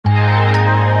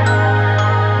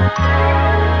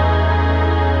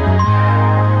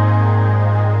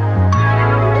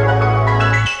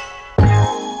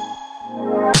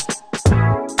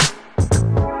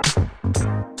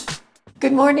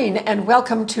morning and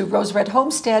welcome to Rose Red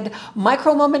Homestead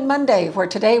Micro Moment Monday, where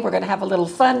today we're going to have a little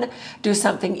fun, do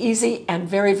something easy and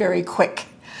very, very quick.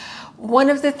 One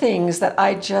of the things that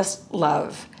I just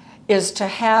love is to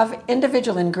have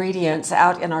individual ingredients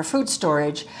out in our food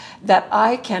storage that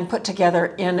I can put together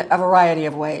in a variety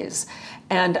of ways.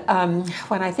 And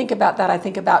when I think about that, I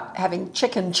think about having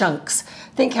chicken chunks.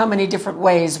 Think how many different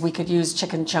ways we could use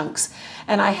chicken chunks.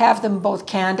 And I have them both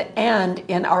canned and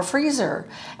in our freezer.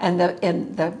 And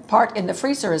the part in the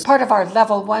freezer is part of our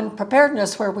level 1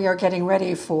 preparedness, where we are getting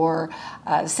ready for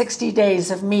 60 days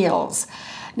of meals.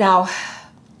 Now,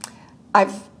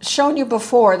 I've shown you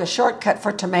before the shortcut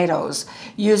for tomatoes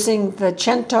using the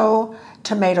Cento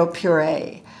tomato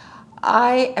puree.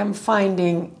 I am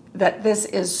finding that this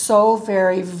is so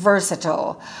very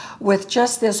versatile. With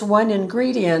just this one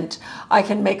ingredient, I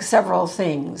can make several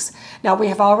things. Now, we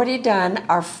have already done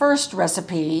our first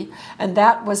recipe, and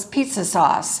that was pizza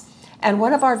sauce. And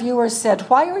one of our viewers said,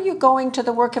 "Why are you going to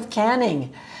the work of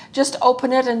canning? Just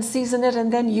open it and season it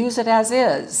and then use it as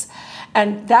is."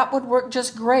 And that would work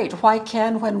just great. Why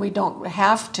can when we don't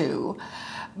have to?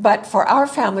 But for our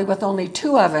family, with only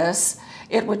 2 of us,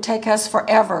 it would take us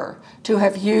forever to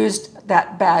have used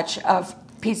that batch of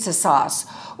pizza sauce,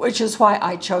 which is why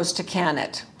I chose to can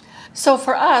it. So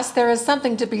for us, there is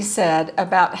something to be said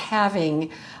about having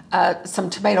some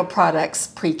tomato products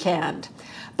pre-canned.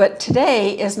 But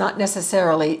today is not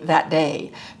necessarily that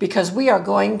day, because we are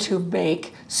going to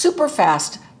make super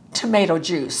fast tomato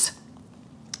juice.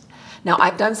 Now,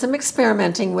 I've done some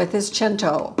experimenting with this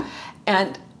Cento,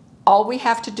 and all we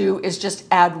have to do is just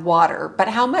add water. But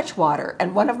how much water?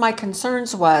 And one of my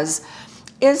concerns was,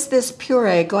 is this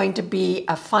puree going to be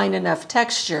a fine enough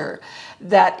texture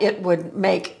that it would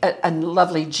make a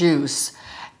lovely juice?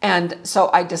 And so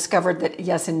I discovered that,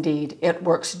 yes, indeed, it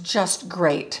works just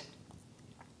great.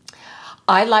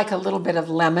 I like a little bit of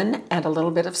lemon and a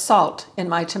little bit of salt in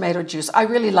my tomato juice. I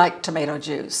really like tomato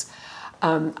juice.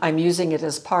 I'm using it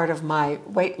as part of my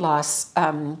weight loss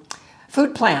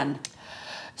food plan.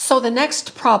 So the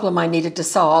next problem I needed to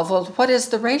solve was, what is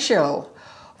the ratio?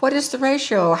 What is the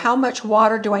ratio? How much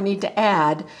water do I need to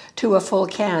add to a full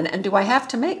can? And do I have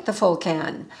to make the full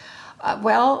can?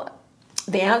 Well,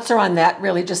 the answer on that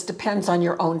really just depends on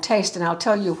your own taste, and I'll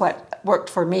tell you what worked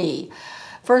for me.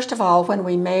 First of all, when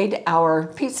we made our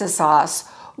pizza sauce,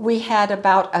 we had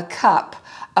about a cup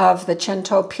of the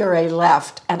Cento puree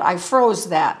left, and I froze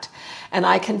that. And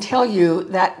I can tell you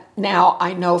that now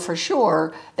I know for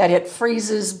sure that it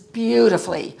freezes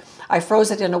beautifully. I froze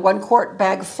it in a 1-quart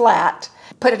bag flat,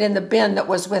 put it in the bin that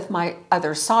was with my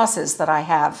other sauces that I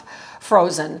have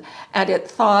frozen, and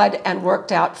it thawed and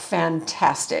worked out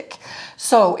fantastic.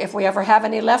 So if we ever have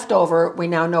any leftover, we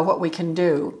now know what we can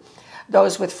do.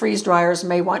 Those with freeze dryers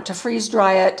may want to freeze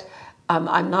dry it.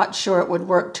 I'm not sure it would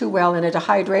work too well in a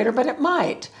dehydrator, but it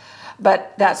might.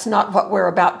 But that's not what we're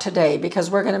about today, because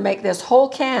we're going to make this whole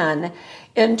can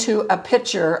into a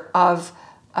pitcher of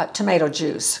tomato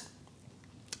juice.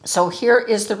 So here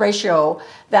is the ratio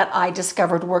that I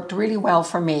discovered worked really well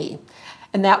for me.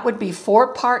 And that would be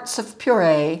 4 parts of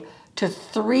puree to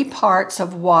 3 parts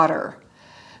of water.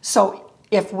 So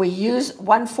if we use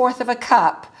 1/4 of a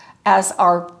cup as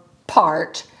our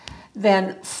part,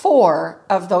 then 4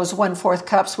 of those 1/4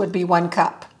 cups would be 1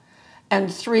 cup.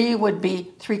 And 3 would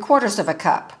be 3/4 of a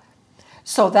cup.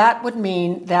 So that would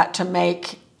mean that to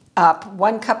make up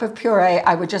 1 cup of puree,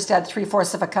 I would just add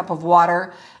 3/4 of a cup of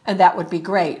water, and that would be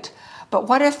great. But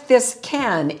what if this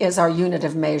can is our unit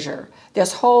of measure?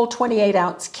 This whole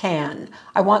 28-ounce can.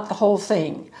 I want the whole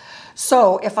thing.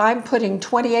 So if I'm putting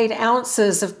 28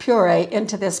 ounces of puree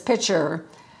into this pitcher,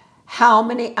 how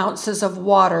many ounces of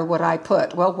water would I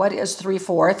put? Well, what is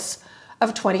 3/4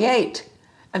 of 28?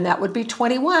 And that would be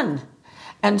 21.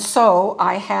 And so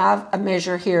I have a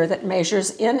measure here that measures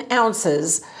in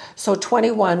ounces, so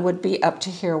 21 would be up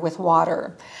to here with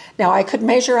water. Now, I could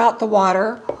measure out the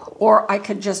water, or I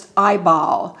could just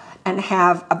eyeball and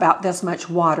have about this much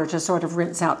water to sort of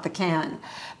rinse out the can,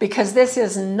 because this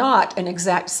is not an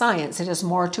exact science. It is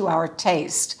more to our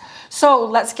taste. So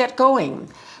let's get going.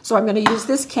 So I'm going to use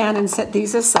this can and set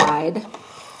these aside.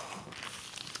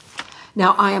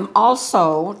 Now, I am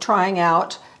also trying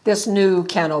out this new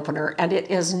can opener, and it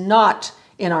is not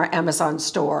in our Amazon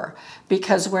store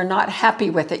because we're not happy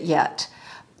with it yet.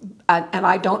 And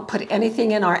I don't put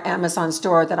anything in our Amazon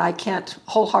store that I can't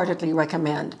wholeheartedly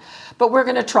recommend. But we're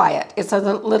going to try it. It's a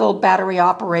little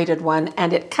battery-operated one,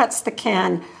 and it cuts the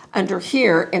can under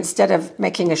here instead of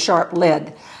making a sharp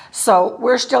lid. So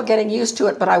we're still getting used to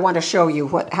it, but I want to show you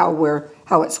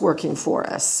how it's working for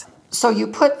us. So you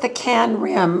put the can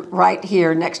rim right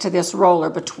here next to this roller,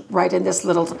 right in this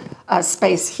little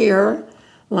space here.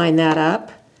 Line that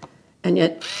up, and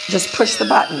you just push the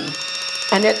button,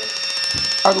 and it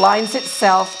aligns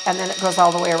itself, and then it goes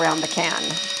all the way around the can.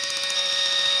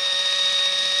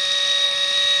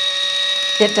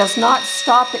 It does not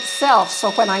stop itself,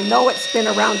 so when I know it's been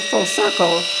around full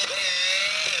circle,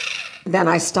 then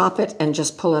I stop it and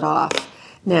just pull it off.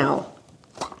 Now,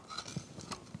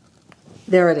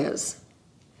 there it is.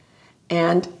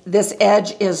 And this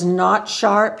edge is not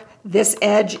sharp. This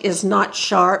edge is not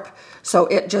sharp. So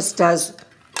it just does,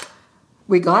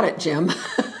 we got it, Jim.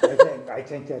 I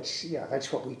think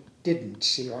that's what we didn't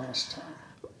see last time.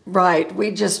 Right,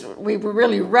 we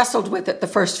really wrestled with it the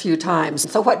first few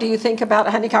times. So what do you think about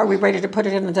it, honey? Are we ready to put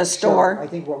it in the store? So I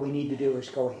think what we need to do is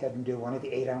go ahead and do one of the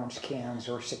 8-ounce cans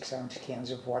or 6-ounce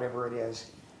cans of whatever it is,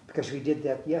 because we did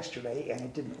that yesterday and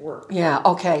it didn't work. Yeah,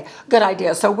 okay, good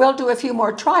idea. So we'll do a few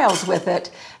more trials with it,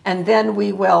 and then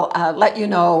we will let you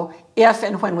know if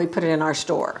and when we put it in our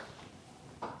store.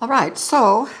 All right,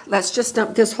 so let's just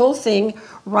dump this whole thing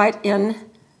right in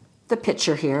the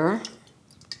pitcher here.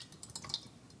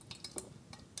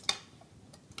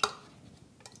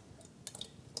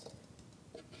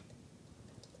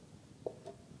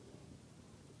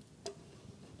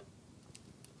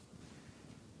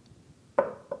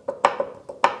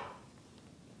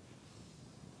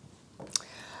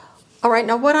 All right,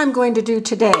 now what I'm going to do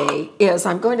today is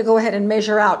I'm going to go ahead and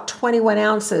measure out 21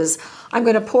 ounces. I'm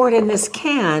going to pour it in this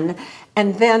can,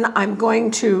 and then I'm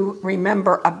going to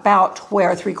remember about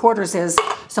where 3/4 is,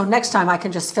 so next time I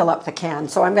can just fill up the can.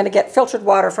 So I'm going to get filtered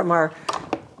water from our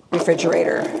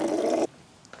refrigerator.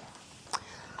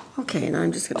 Okay, now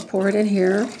I'm just going to pour it in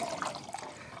here.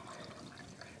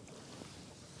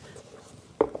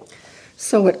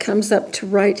 So it comes up to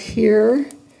right here.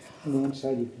 On the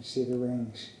inside you can see the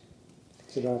rings.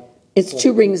 It's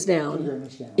 2 rings down. 2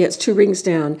 rings down. Yeah, it's 2 rings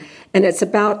down. And it's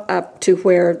about up to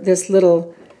where this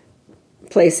little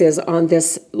place is on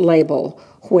this label,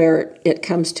 where it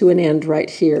comes to an end right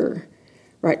here,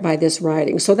 right by this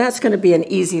writing. So that's going to be an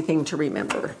easy thing to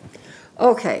remember.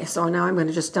 Okay, so now I'm going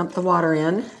to just dump the water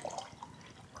in.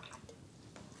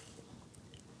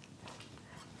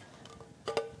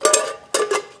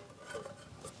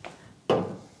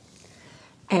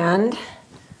 And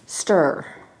stir.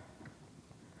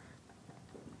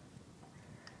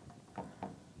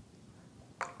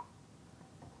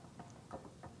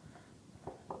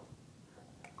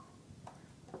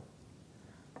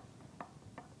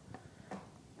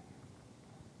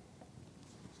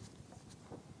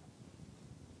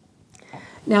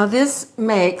 Now this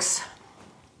makes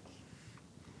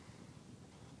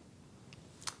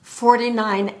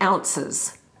 49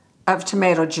 ounces of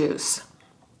tomato juice.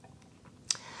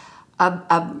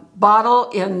 A bottle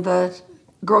in the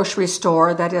grocery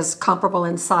store that is comparable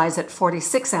in size at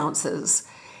 46 ounces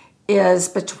is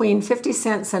between 50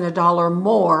 cents and $1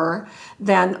 more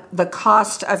than the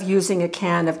cost of using a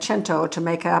can of Cento to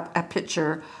make up a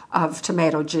pitcher of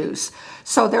tomato juice.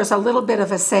 So there's a little bit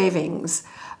of a savings.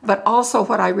 But also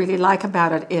what I really like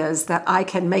about it is that I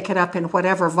can make it up in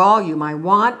whatever volume I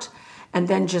want and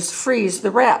then just freeze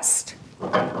the rest.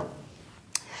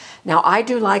 Now I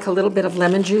do like a little bit of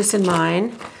lemon juice in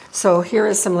mine. So here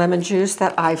is some lemon juice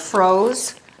that I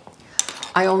froze.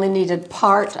 I only needed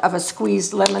part of a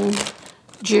squeezed lemon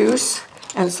juice,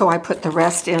 and so I put the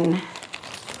rest in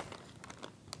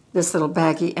this little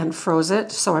baggie and froze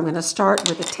it. So I'm going to start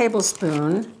with a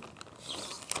tablespoon.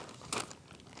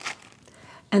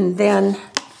 And then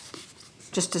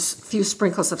just a few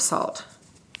sprinkles of salt.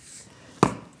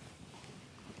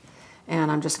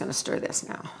 And I'm just going to stir this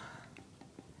now.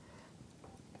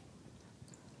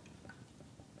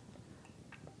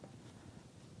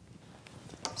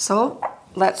 So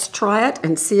let's try it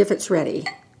and see if it's ready.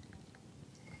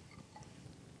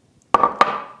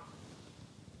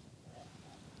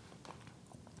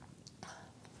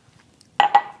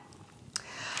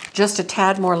 Just a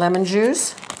tad more lemon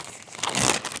juice.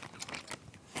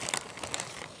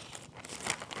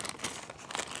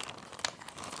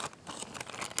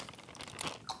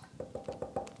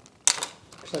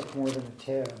 Like more than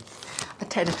a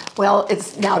tad. Well,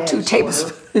 it's now 2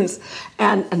 tablespoons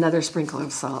and another sprinkle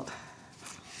of salt.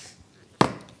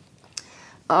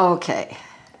 Okay.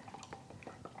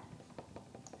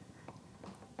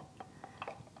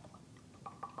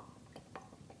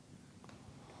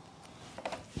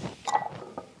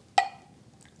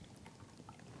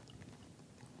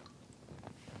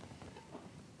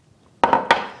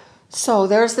 So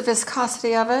there's the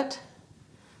viscosity of it.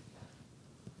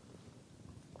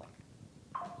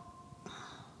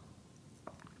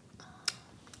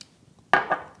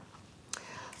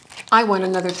 I want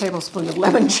another tablespoon of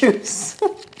lemon juice.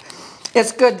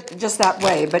 It's good just that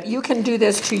way, but you can do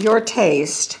this to your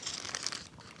taste.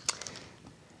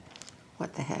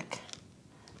 What the heck?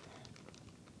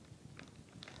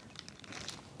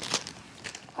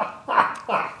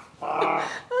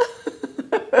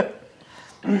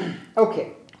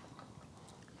 Okay.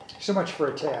 So much for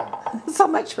a tad. So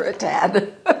much for a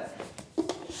tad. Tad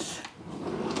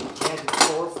and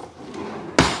fourth.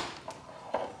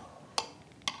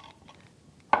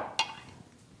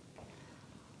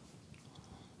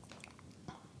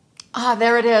 Ah,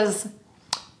 there it is.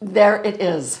 There it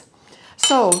is.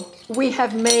 So we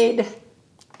have made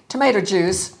tomato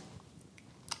juice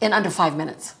in under 5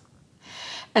 minutes.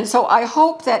 And so I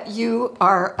hope that you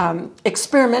are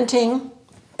experimenting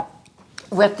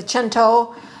with the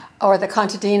Cento or the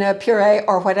contadina puree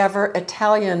or whatever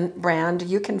Italian brand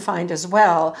you can find as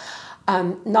well.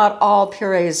 Not all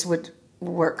purees would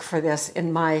work for this,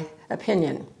 in my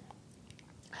opinion.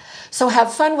 So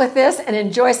have fun with this and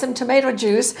enjoy some tomato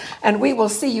juice, and we will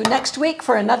see you next week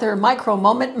for another Micro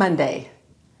Moment Monday.